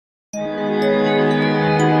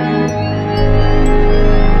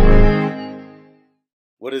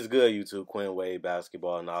is good, YouTube? Quinn Wade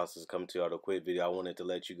Basketball Analysis coming to y'all with a quick video. I wanted to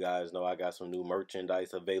let you guys know I got some new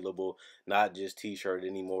merchandise available, not just t-shirt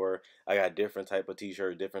anymore. I got different type of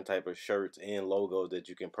t-shirt, different type of shirts and logos that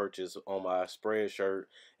you can purchase on my spread shirt,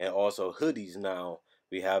 and also hoodies now.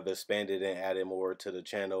 We have expanded and added more to the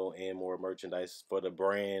channel and more merchandise for the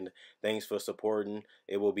brand. Thanks for supporting.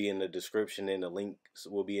 It will be in the description and the links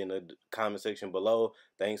will be in the comment section below.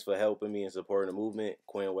 Thanks for helping me and supporting the movement.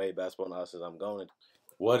 Quinn Wade Basketball Analysis, I'm going.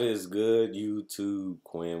 What is good, YouTube?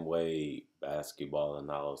 Quinn Wade Basketball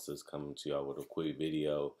Analysis coming to y'all with a quick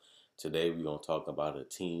video. Today we're going to talk about a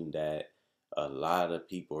team that a lot of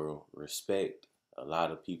people respect. A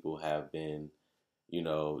lot of people have been,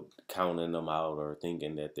 counting them out or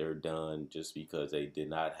thinking that they're done just because they did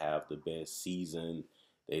not have the best season.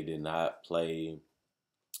 They did not play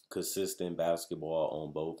consistent basketball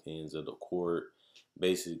on both ends of the court,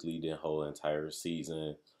 basically the whole entire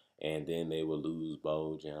season. And then they would lose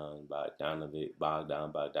Bogdan Bogdanovic,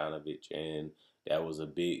 and that was a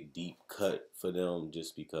big, deep cut for them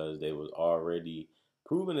just because they was already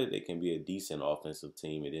proving that they can be a decent offensive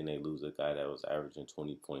team, and then they lose a guy that was averaging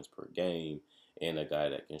 20 points per game and a guy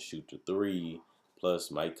that can shoot the three.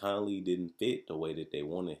 Plus, Mike Conley didn't fit the way that they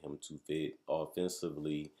wanted him to fit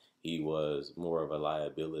offensively. He was more of a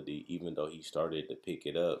liability, even though he started to pick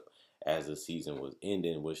it up as the season was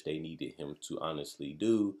ending, which they needed him to honestly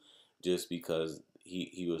do, just because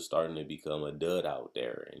he was starting to become a dud out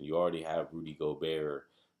there. And you already have Rudy Gobert,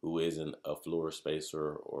 who isn't a floor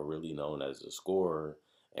spacer or really known as a scorer.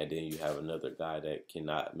 And then you have another guy that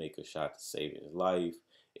cannot make a shot to save his life.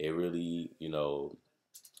 It really,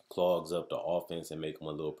 clogs up the offense and make them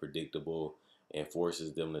a little predictable and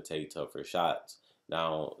forces them to take tougher shots.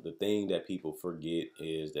 Now, the thing that people forget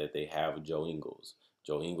is that they have Joe Ingles.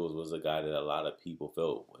 Joe Ingles was a guy that a lot of people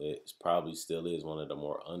felt it probably still is one of the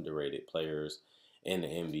more underrated players in the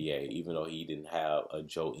NBA. Even though he didn't have a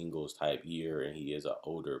Joe Ingles type year and he is an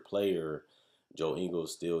older player, Joe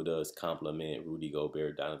Ingles still does complement Rudy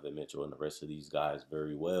Gobert, Donovan Mitchell, and the rest of these guys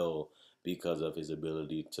very well because of his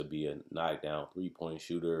ability to be a knockdown three-point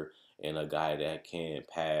shooter and a guy that can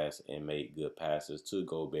pass and make good passes to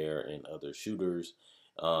Gobert and other shooters.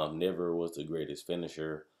 Never was the greatest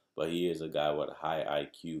finisher, but he is a guy with a high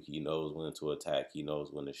IQ. He knows when to attack. He knows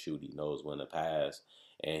when to shoot. He knows when to pass.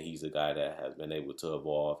 And he's a guy that has been able to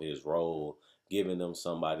evolve his role, giving them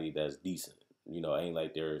somebody that's decent. Ain't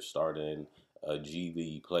like they're starting a G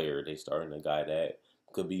League player. They starting a guy that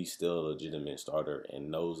could be still a legitimate starter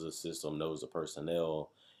and knows the system, knows the personnel,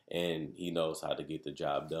 and he knows how to get the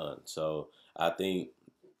job done. So I think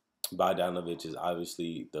Bogdanovic is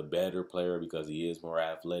obviously the better player because he is more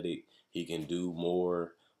athletic. He can do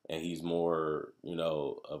more, and he's more,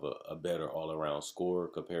 of a better all-around scorer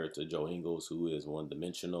compared to Joe Ingles, who is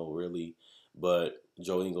one-dimensional, really. But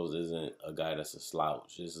Joe Ingles isn't a guy that's a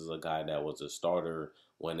slouch. This is a guy that was a starter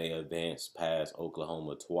when they advanced past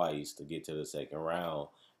Oklahoma twice to get to the second round.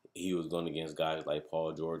 He was going against guys like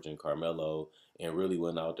Paul George and Carmelo and really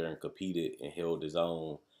went out there and competed and held his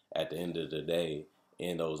own at the end of the day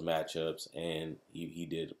in those matchups, and he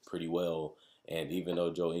did pretty well. And even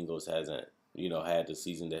though Joe Ingles hasn't, had the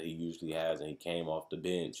season that he usually has and he came off the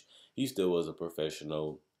bench, he still was a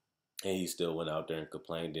professional, and he still went out there and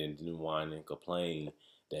complained and didn't whine and complain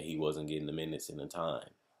that he wasn't getting the minutes in the time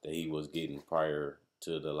that he was getting prior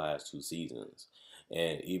to the last two seasons.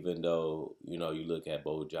 And even though, you look at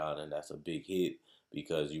Bojan, and that's a big hit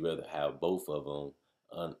because you rather have both of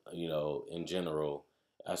them, in general,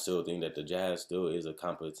 I still think that the Jazz still is a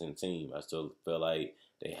competent team. I still feel like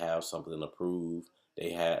they have something to prove.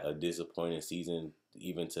 They had a disappointing season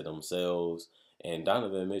even to themselves. And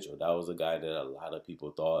Donovan Mitchell, that was a guy that a lot of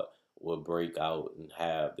people thought would break out and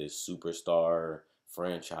have this superstar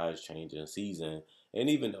franchise-changing season. And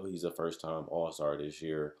even though he's a first-time All-Star this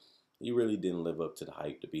year, he really didn't live up to the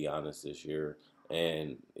hype, to be honest, this year.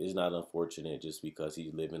 And it's not unfortunate just because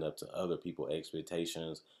he's living up to other people's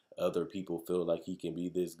expectations. Other people feel like he can be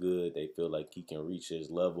this good. They feel like he can reach his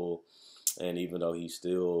level. And even though he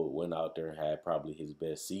still went out there and had probably his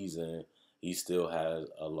best season, he still has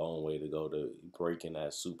a long way to go to breaking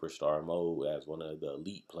that superstar mode as one of the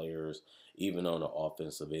elite players, even on the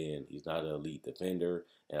offensive end. He's not an elite defender,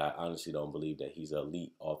 and I honestly don't believe that he's an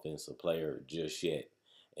elite offensive player just yet.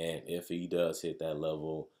 And if he does hit that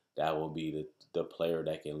level, that will be the player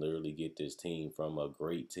that can literally get this team from a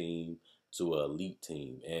great team to an elite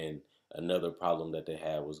team. And another problem that they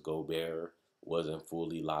had was Gobert wasn't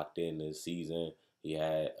fully locked in this season. He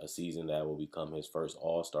had a season that will become his first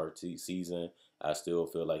All-Star season. I still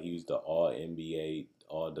feel like he's the All-NBA,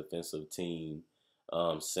 All-Defensive Team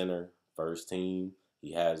center, first team.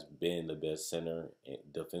 He has been the best center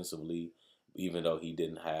defensively, even though he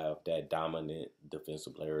didn't have that dominant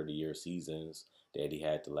defensive player of the year seasons that he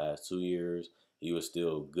had the last 2 years. He was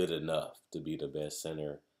still good enough to be the best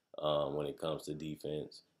center when it comes to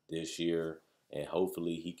defense this year. And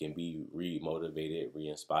hopefully he can be re-motivated,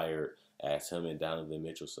 re-inspired as him and Donovan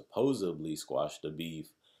Mitchell supposedly squashed the beef.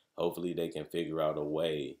 Hopefully they can figure out a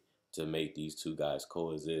way to make these two guys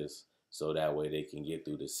coexist so that way they can get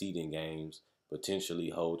through the seeding games, potentially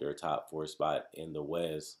hold their top four spot in the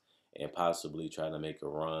West, and possibly try to make a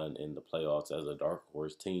run in the playoffs as a dark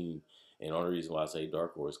horse team. And the only reason why I say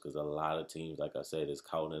dark horse because a lot of teams, like I said, is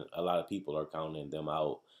counting. A lot of people are counting them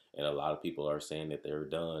out, and a lot of people are saying that they're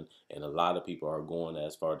done. And a lot of people are going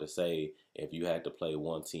as far to say, if you had to play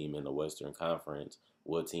one team in the Western Conference,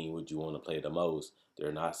 what team would you want to play the most?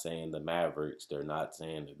 They're not saying the Mavericks. They're not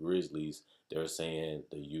saying the Grizzlies. They're saying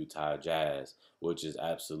the Utah Jazz, which is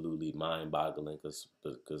absolutely mind-boggling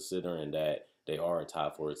considering that they are a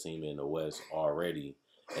top four team in the West already,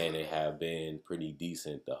 and they have been pretty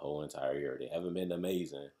decent the whole entire year. They haven't been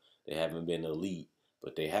amazing. They haven't been elite,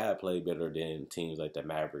 but they have played better than teams like the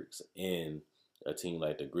Mavericks and a team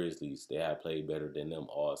like the Grizzlies. They have played better than them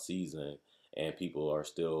all season, and people are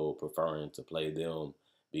still preferring to play them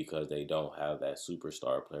because they don't have that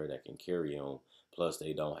superstar player that can carry them. Plus,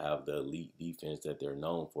 they don't have the elite defense that they're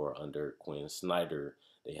known for under Quinn Snyder.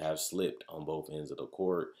 They have slipped on both ends of the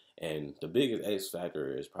court. And the biggest X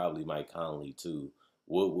factor is probably Mike Conley, too.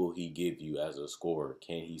 What will he give you as a scorer?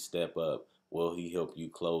 Can he step up? Will he help you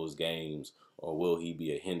close games? Or will he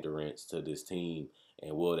be a hindrance to this team?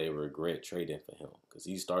 And will they regret trading for him? Because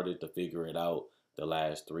he started to figure it out the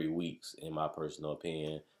last 3 weeks, in my personal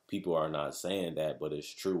opinion. People are not saying that, but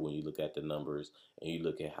it's true when you look at the numbers and you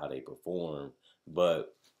look at how they perform.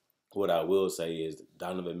 But what I will say is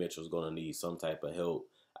Donovan Mitchell's going to need some type of help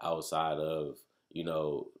outside of,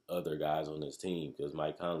 other guys on his team because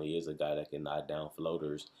Mike Conley is a guy that can knock down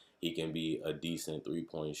floaters. He can be a decent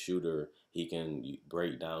three-point shooter. He can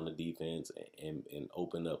break down the defense and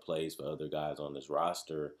open up plays for other guys on this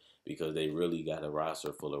roster because they really got a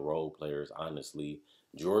roster full of role players, honestly.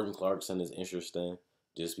 Jordan Clarkson is interesting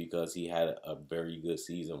just because he had a very good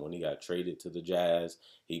season when he got traded to the Jazz.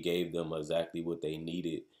 He gave them exactly what they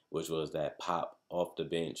needed, which was that pop off the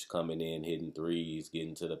bench, coming in, hitting threes,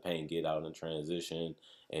 getting to the paint, get out in transition,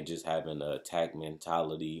 and just having an attack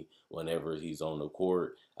mentality whenever he's on the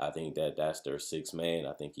court. I think that that's their sixth man.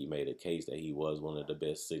 I think he made a case that he was one of the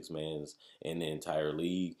best six mans in the entire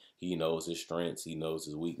league. He knows his strengths, he knows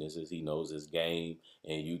his weaknesses, he knows his game,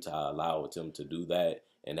 and Utah allowed him to do that.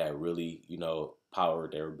 And that really,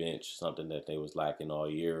 powered their bench. Something that they was lacking all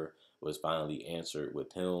year was finally answered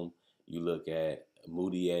with him. You look at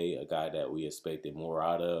Moutier, a guy that we expected more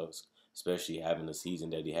out of, especially having the season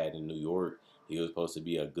that he had in New York. He was supposed to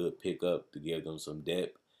be a good pickup to give them some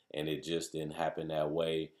depth, and it just didn't happen that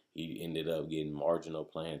way. He ended up getting marginal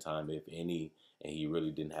playing time, if any, and he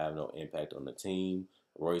really didn't have no impact on the team.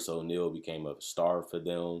 Royce O'Neal became a star for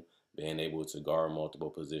them, being able to guard multiple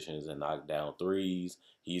positions and knock down threes.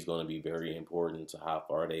 He's going to be very important to how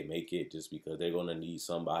far they make it just because they're going to need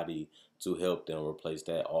somebody to help them replace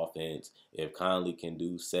that offense. If Conley can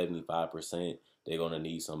do 75%, they're going to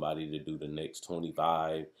need somebody to do the next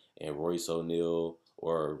 25. And Royce O'Neal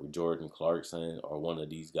or Jordan Clarkson or one of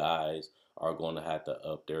these guys are going to have to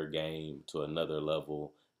up their game to another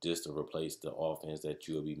level just to replace the offense that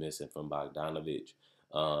you'll be missing from Bogdanovich.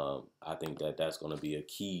 I think that that's going to be a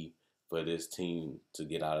key for this team to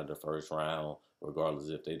get out of the first round, regardless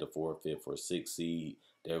if they're the fourth, fifth, or sixth seed.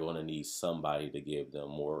 They're going to need somebody to give them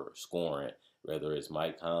more scoring, whether it's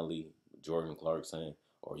Mike Conley, Jordan Clarkson,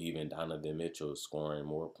 or even Donovan Mitchell scoring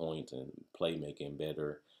more points and playmaking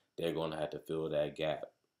better. They're going to have to fill that gap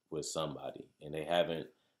with somebody. And they haven't,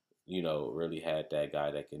 really had that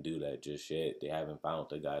guy that can do that just yet. They haven't found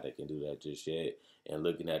the guy that can do that just yet. And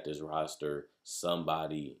looking at this roster,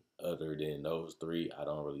 somebody other than those three, I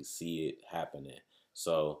don't really see it happening.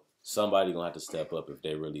 So somebody gonna have to step up if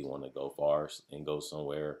they really want to go far and go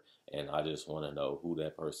somewhere. And I just want to know who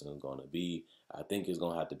that person is gonna be. I think it's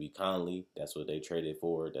gonna have to be Conley. That's what they traded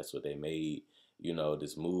for. That's what they made,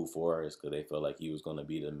 this move for us because they felt like he was gonna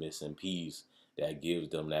be the missing piece that gives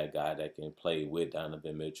them that guy that can play with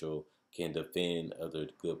Donovan Mitchell, can defend other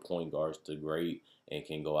good point guards to great, and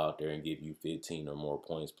can go out there and give you 15 or more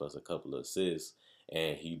points plus a couple of assists.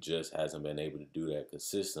 And he just hasn't been able to do that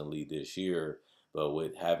consistently this year. But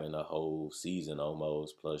with having a whole season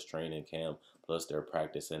almost, plus training camp, plus they're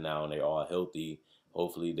practicing now and they're all healthy,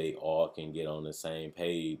 hopefully they all can get on the same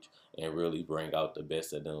page and really bring out the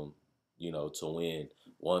best of them, to win.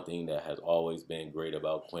 One thing that has always been great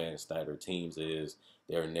about Quinn Snyder teams is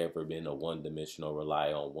they're never been a one-dimensional,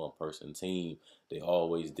 rely on one person team. They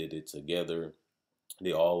always did it together.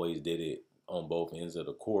 They always did it on both ends of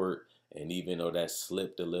the court. And even though that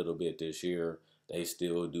slipped a little bit this year, they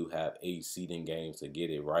still do have 8 seeding games to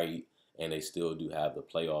get it right. And they still do have the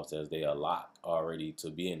playoffs as they are locked already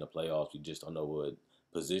to be in the playoffs. You just don't know what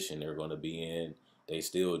position they're going to be in. They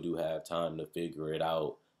still do have time to figure it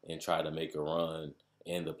out and try to make a run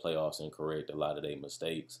in the playoffs and correct a lot of their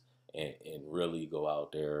mistakes and really go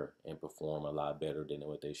out there and perform a lot better than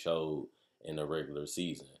what they showed in the regular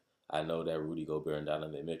season. I know that Rudy Gobert and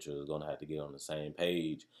Donovan Mitchell is going to have to get on the same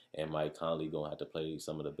page, and Mike Conley going to have to play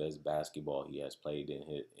some of the best basketball he has played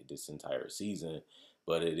in this entire season.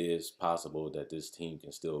 But it is possible that this team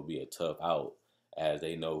can still be a tough out, as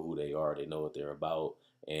they know who they are, they know what they're about,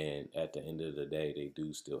 and at the end of the day, they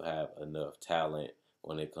do still have enough talent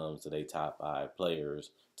when it comes to their top 5 players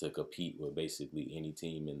to compete with basically any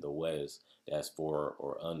team in the West that's 4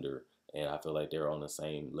 or under. And I feel like they're on the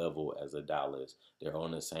same level as a Dallas. They're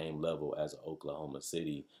on the same level as Oklahoma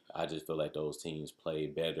City. I just feel like those teams play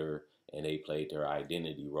better and they played their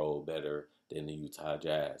identity role better than the Utah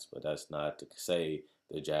Jazz. But that's not to say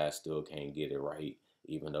the Jazz still can't get it right,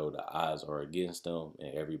 even though the odds are against them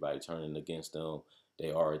and everybody turning against them.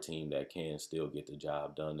 They are a team that can still get the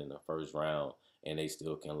job done in the first round, and they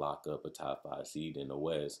still can lock up a top 5 seed in the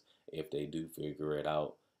West if they do figure it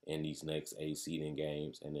out in these next 8 seeding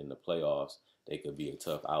games. And in the playoffs, they could be a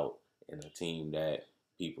tough out and a team that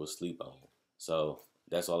people sleep on. So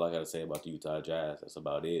that's all I got to say about the Utah Jazz. That's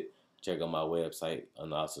about it. Check out my website,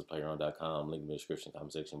 analysisplayground.com. Link in the description,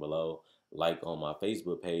 comment section below. Like on my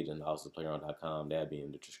Facebook page, analysisplayground.com. That'll be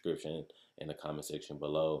in the description in the comment section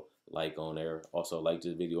below. Like on there. Also, like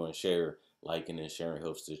this video and share. Liking and sharing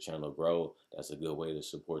helps the channel grow. That's a good way to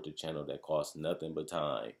support the channel that costs nothing but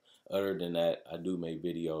time. Other than that, I do make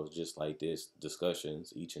videos just like this,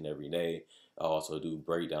 discussions each and every day. I also do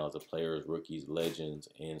breakdowns of players, rookies, legends,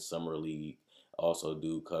 and summer league. I also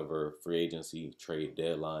do cover free agency, trade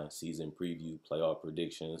deadline, season preview, playoff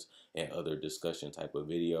predictions, and other discussion type of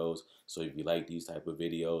videos. So if you like these type of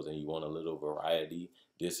videos and you want a little variety,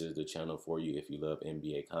 this is the channel for you if you love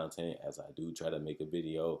NBA content, as I do try to make a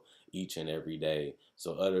video each and every day.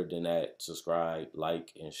 So other than that, subscribe,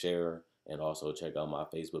 like, and share. And also check out my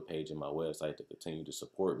Facebook page and my website to continue to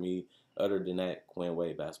support me. Other than that, Quinn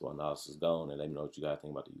Wade Basketball Analysis is gone. And let me know what you guys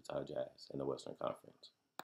think about the Utah Jazz in the Western Conference.